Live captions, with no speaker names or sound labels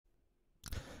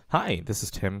Hi, this is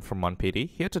Tim from 1PD,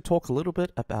 here to talk a little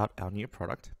bit about our new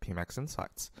product, pMax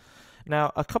Insights.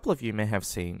 Now, a couple of you may have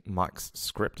seen Mike's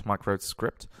script, Mike Road's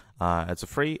script. It's a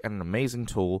free and an amazing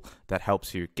tool that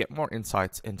helps you get more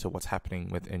insights into what's happening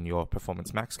within your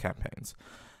Performance Max campaigns.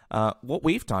 What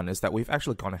we've done is that we've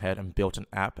actually gone ahead and built an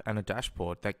app and a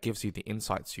dashboard that gives you the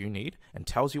insights you need and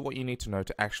tells you what you need to know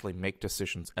to actually make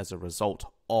decisions as a result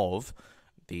of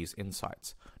these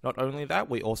insights. Not only that,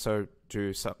 we also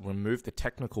remove the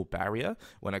technical barrier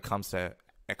when it comes to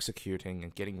executing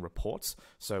and getting reports.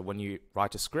 So when you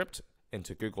write a script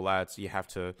into Google Ads, you have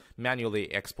to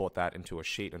manually export that into a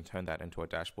sheet and turn that into a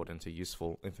dashboard into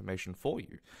useful information for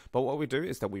you. But what we do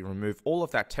is that we remove all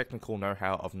of that technical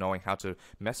know-how of knowing how to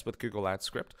mess with Google Ads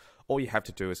script. All you have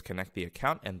to do is connect the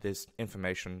account and this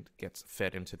information gets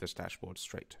fed into this dashboard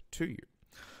straight to you.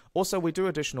 Also, we do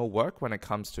additional work when it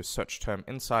comes to search term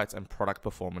insights and product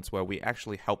performance, where we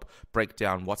actually help break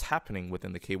down what's happening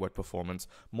within the keyword performance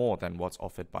more than what's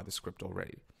offered by the script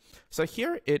already. So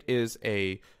here it is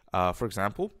for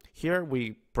example, here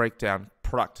we break down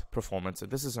product performance,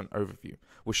 and this is an overview.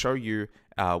 We'll show you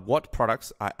what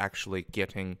products are actually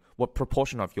getting, what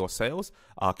proportion of your sales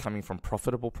are coming from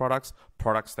profitable products,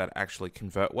 products that actually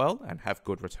convert well and have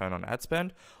good return on ad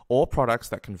spend, or products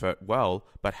that convert well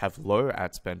but have low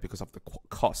ad spend because of the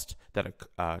cost that it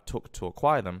took to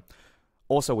acquire them.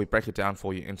 Also, we break it down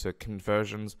for you into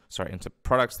into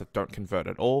products that don't convert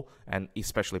at all, and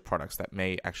especially products that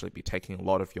may actually be taking a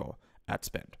lot of your ad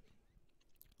spend.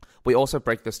 We also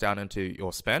break this down into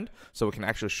your spend, so we can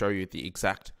actually show you the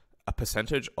exact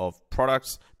percentage of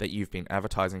products that you've been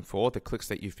advertising for, the clicks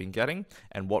that you've been getting,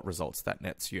 and what results that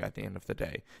nets you at the end of the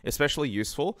day. Especially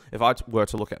useful, if I were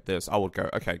to look at this, I would go,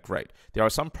 okay, great. There are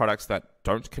some products that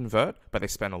don't convert, but they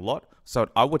spend a lot. So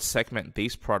I would segment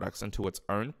these products into its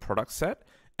own product set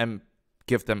and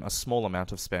give them a small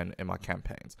amount of spend in my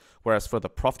campaigns. Whereas for the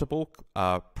profitable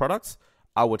products,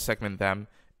 I would segment them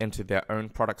into their own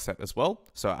product set as well,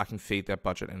 so I can feed their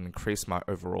budget and increase my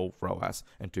overall ROAS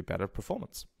and do better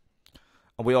performance.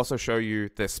 And we also show you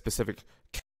the specific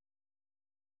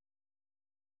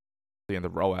in the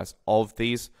ROAS of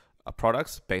these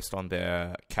products based on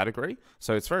their category.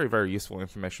 So it's very, very useful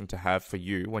information to have for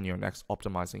you when you're next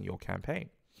optimizing your campaign.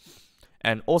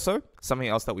 And also, something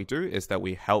else that we do is that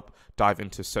we help dive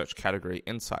into search category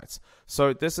insights.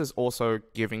 So this is also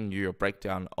giving you a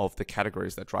breakdown of the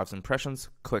categories that drives impressions,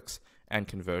 clicks, and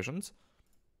conversions.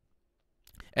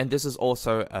 And this is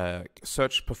also a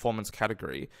search performance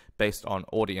category based on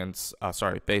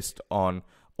based on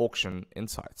auction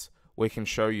insights. We can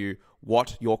show you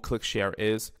what your click share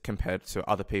is compared to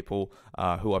other people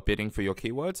who are bidding for your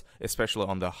keywords, especially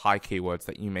on the high keywords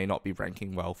that you may not be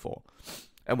ranking well for.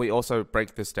 And we also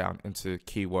break this down into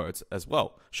keywords as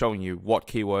well, showing you what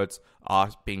keywords are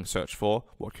being searched for,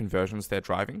 what conversions they're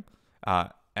driving,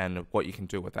 and what you can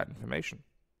do with that information.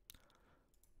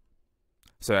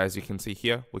 So as you can see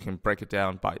here, we can break it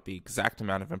down by the exact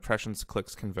amount of impressions,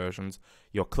 clicks, conversions,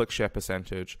 your click share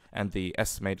percentage, and the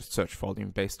estimated search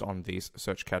volume based on these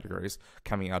search categories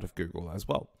coming out of Google as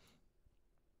well.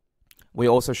 We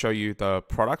also show you the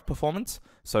product performance,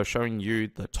 so showing you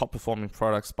the top performing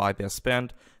products by their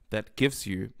spend. That gives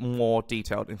you more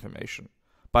detailed information.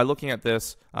 By looking at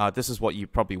this, this is what you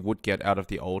probably would get out of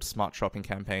the old smart shopping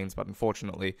campaigns, but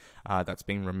unfortunately that's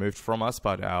being removed from us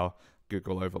by our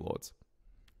Google overlords.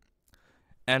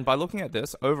 And by looking at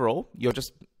this, overall, you're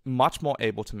just much more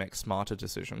able to make smarter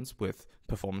decisions with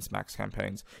Performance Max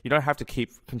campaigns. You don't have to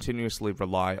continuously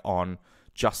rely on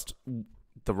just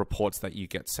the reports that you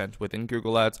get sent within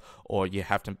Google Ads, or you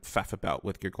have to faff about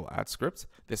with Google Ads scripts.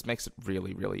 This makes it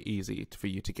really, really easy for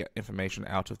you to get information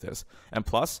out of this. And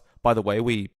plus, by the way,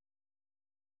 with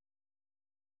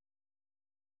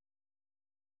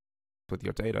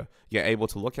your data, you're able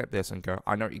to look at this and go,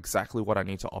 I know exactly what I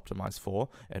need to optimize for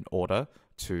in order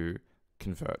to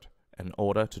convert, in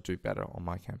order to do better on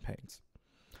my campaigns.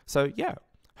 So yeah,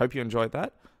 hope you enjoyed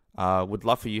that. Would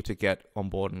love for you to get on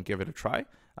board and give it a try.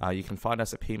 You can find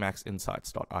us at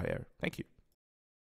pmaxinsights.io. Thank you.